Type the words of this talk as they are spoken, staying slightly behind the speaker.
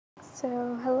So,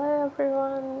 hello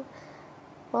everyone,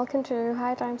 welcome to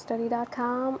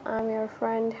hightimestudy.com. I'm your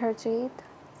friend Harjeet.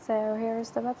 So, here's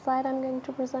the website I'm going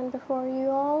to present before you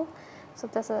all. So,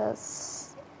 this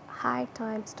is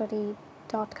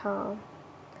hightimestudy.com.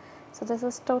 So, this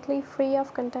is totally free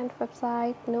of content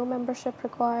website, no membership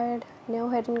required, no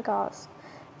hidden cost.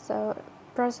 So,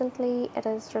 presently it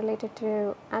is related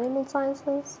to animal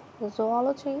sciences,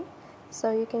 zoology.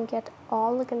 So, you can get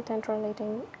all the content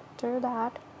relating to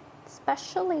that.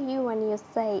 Especially you when you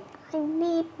say, I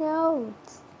need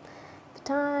notes. The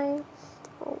time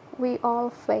we all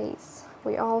face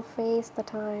the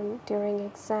time during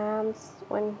exams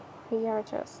when we are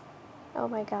just, oh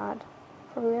my god,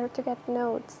 from where to get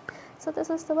notes. So this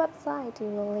is the website you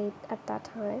will need at that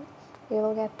time. You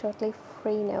will get totally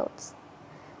free notes.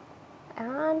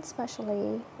 And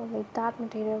especially only that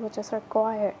material which is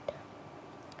required.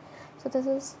 So this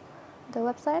is the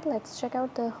website. Let's check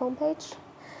out the homepage.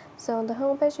 So on the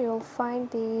homepage you will find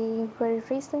the very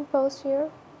recent post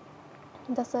here.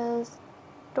 This is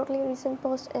totally recent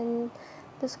post in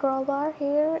the scroll bar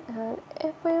here, and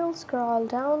if we will scroll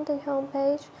down the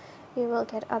homepage you will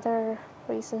get other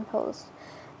recent posts,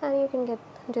 and you can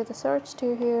do the search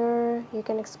to here. You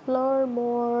can explore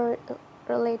more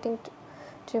relating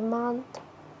to month,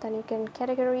 then you can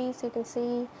categories you can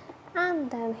see, and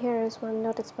then here is one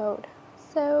notice board.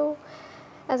 So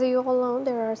as you all know,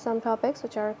 there are some topics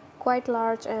which are quite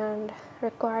large and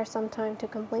require some time to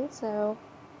complete. So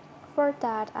for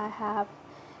that I have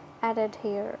added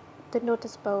here the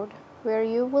notice board, where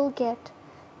you will get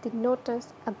the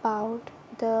notice about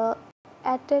the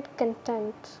added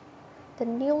content, the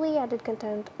newly added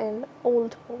content in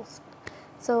old post.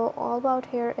 So all about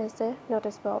here is the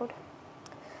notice board.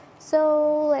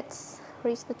 So let's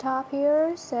reach the top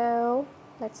here. So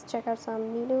let's check out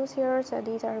some menus here. So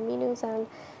these are menus, and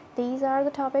these are the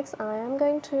topics I am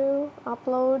going to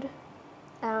upload,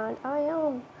 and I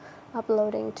am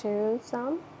uploading to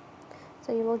some.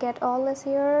 So you will get all this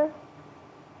here.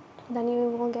 Then you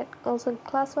will get also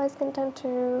class-wise content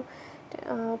to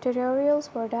tutorials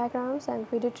for diagrams and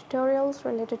video tutorials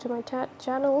related to my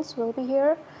channels will be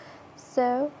here.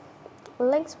 So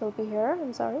links will be here,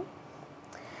 I'm sorry.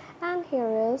 And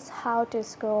here is how to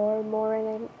score more in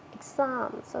an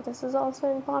exam. So this is also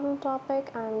an important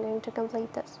topic. I'm going to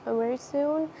complete this very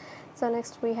soon. So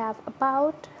next we have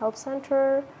about, help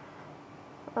center,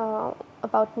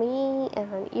 about me,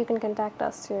 and you can contact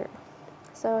us too.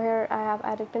 So here I have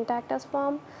added contact us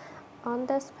form on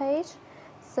this page,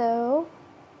 so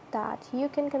that you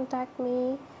can contact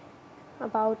me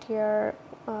about your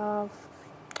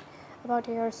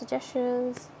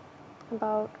suggestions,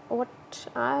 about what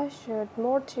I should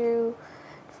more do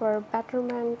for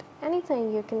betterment,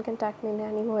 anything. You can contact me in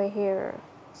any way here.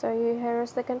 So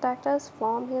here's the contact us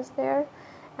form is there,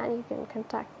 and you can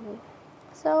contact me.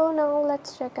 So now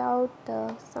let's check out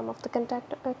some of the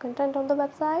content on the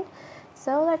website.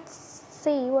 So let's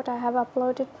see what I have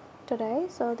uploaded today.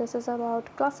 So this is about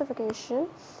classification.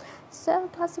 So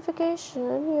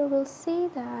classification, you will see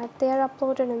that they are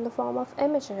uploaded in the form of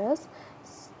images,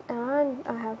 and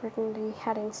I have written the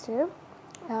headings too.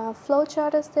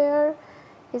 Flowchart is there,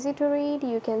 easy to read.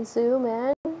 You can zoom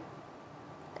in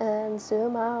and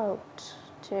zoom out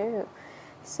too.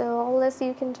 So all this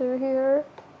you can do here.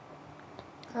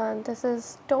 And this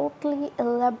is totally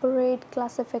elaborate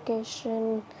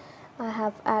classification I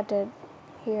have added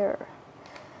here,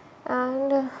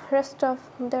 and rest of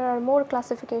there are more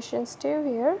classifications too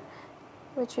here,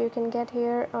 which you can get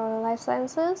here. Life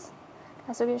sciences,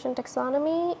 classification,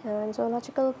 taxonomy, and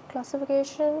zoological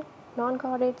classification,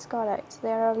 non-chordates, chordates.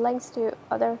 There are links to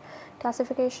other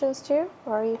classifications too,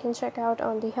 or you can check out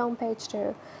on the home page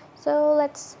too. So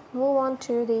let's move on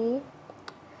to the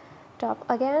top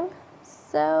again.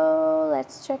 So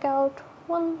let's check out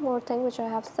one more thing which I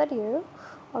have said you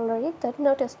already, the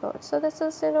notice board. So this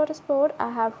is the notice board I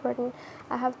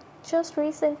have just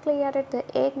recently added the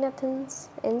Agnethans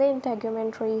in the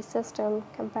integumentary system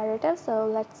comparative. So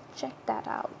let's check that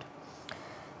out.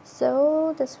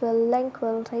 So this link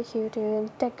will take you to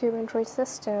integumentary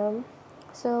system.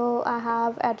 So I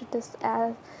have added this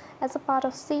as a part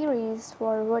of series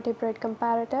for vertebrate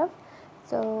comparative.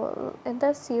 So in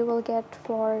this you will get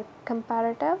for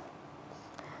comparative,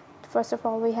 first of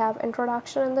all we have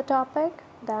introduction in the topic,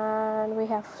 then we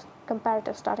have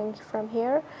comparative starting from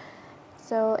here.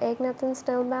 So Agnathan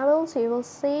still mammals you will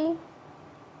see,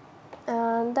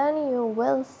 and then you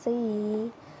will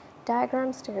see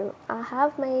diagrams too. I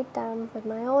have made them with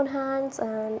my own hands,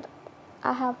 and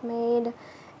I have made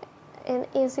in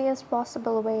easiest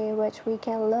possible way which we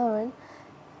can learn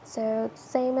So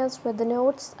same as with the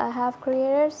notes I have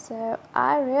created, so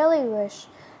I really wish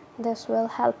this will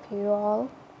help you all.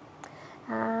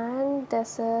 And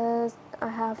this is, I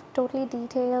have totally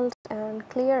detailed and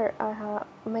clear, I have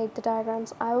made the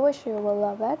diagrams. I wish you will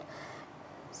love it.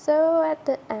 So at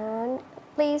the end,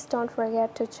 please don't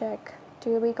forget to check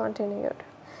to be continued.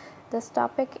 This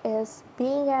topic is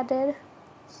being added,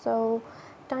 so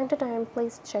time to time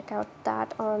please check out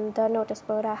that on the notice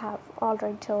board I have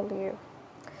already told you.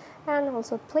 And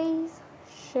also please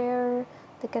share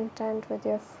the content with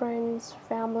your friends,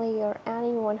 family, or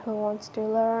anyone who wants to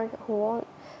learn, who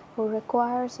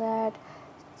requires it.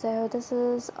 So this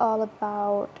is all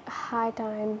about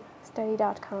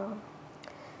hightimestudy.com.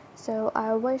 So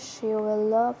I wish you will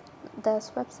love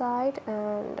this website,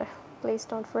 and please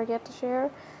don't forget to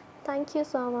share. Thank you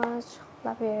so much.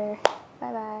 Love you.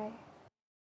 Bye bye.